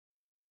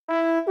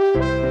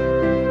Good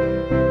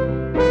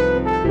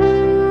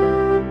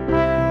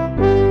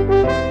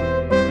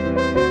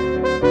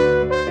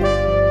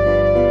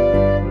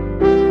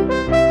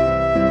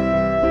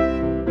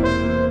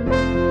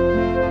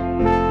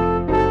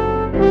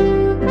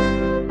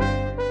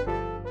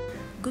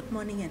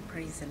morning and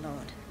praise the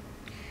Lord.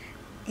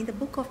 In the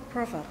book of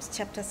Proverbs,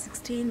 chapter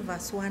 16,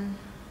 verse 1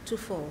 to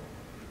 4,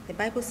 the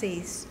Bible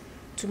says,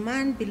 "To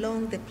man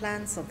belong the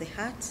plans of the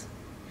heart,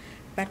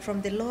 but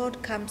from the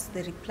Lord comes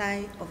the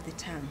reply of the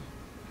tongue.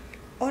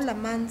 All a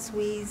man's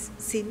ways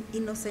seem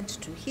innocent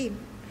to him,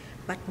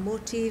 but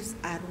motives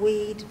are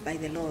weighed by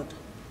the Lord.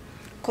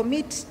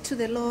 Commit to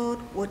the Lord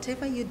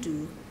whatever you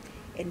do,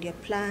 and your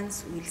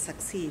plans will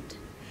succeed.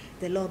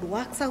 The Lord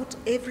works out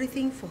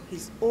everything for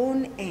his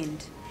own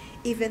end,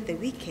 even the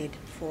wicked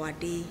for a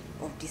day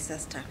of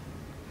disaster."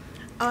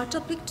 Our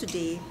topic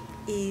today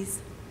is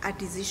a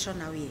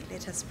decision away.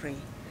 Let us pray.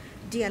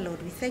 Dear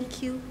Lord, we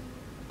thank you.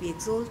 We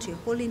exalt your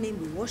holy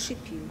name. We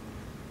worship you.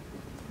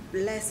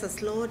 Bless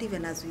us, Lord,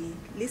 even as we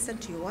listen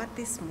to your word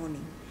this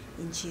morning.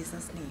 In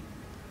Jesus' name,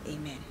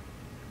 amen.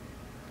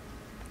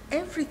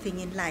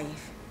 Everything in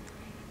life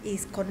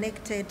is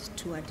connected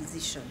to a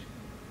decision.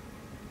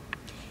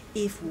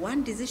 If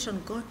one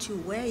decision got you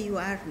where you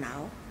are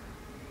now,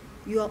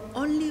 you are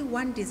only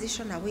one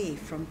decision away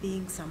from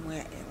being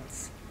somewhere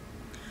else.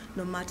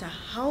 No matter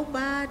how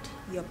bad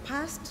your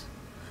past,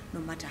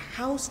 no matter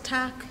how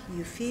stuck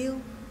you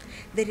feel,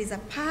 there is a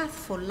path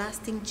for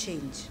lasting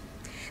change.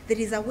 There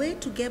is a way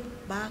to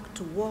get back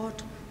to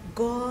what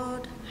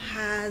God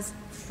has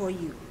for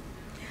you.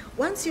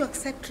 Once you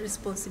accept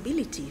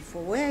responsibility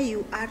for where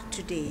you are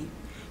today,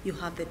 you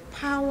have the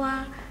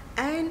power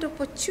and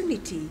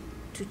opportunity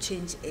to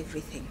change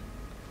everything.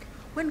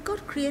 When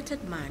God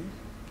created man,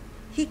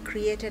 he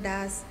created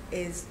us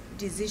as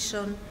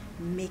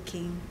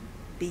decision-making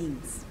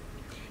beings.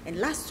 And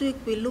last week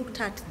we looked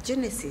at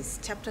Genesis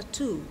chapter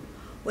 2,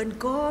 when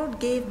God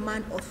gave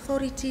man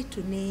authority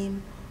to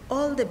name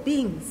all the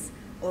beings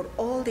or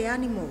all the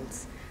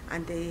animals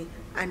and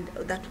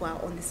that were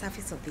on the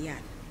surface of the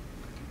earth.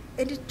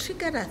 And it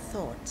triggered a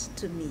thought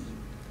to me.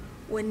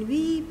 When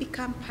we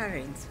become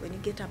parents, when you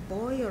get a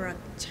boy or a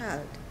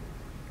child,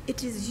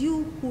 it is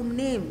you who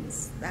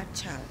names that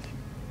child.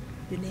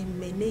 You may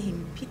name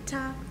him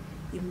Peter,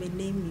 you may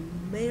name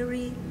him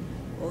Mary,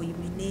 or you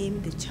may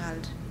name the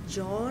child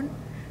John.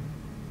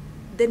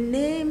 The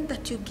name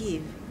that you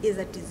give is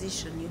a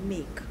decision you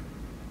make.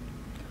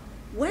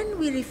 When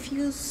we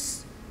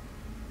refuse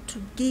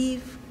to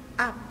give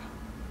up,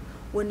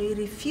 when we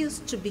refuse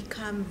to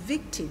become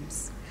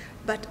victims,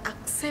 but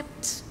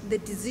accept the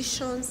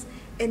decisions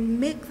and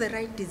make the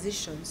right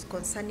decisions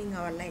concerning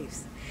our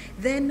lives,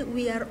 then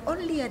we are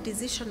only a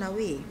decision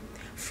away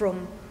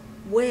from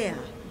where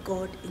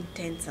God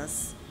intends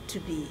us to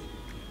be.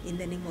 In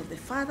the name of the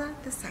Father,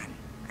 the Son,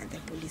 and the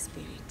Holy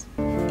Spirit.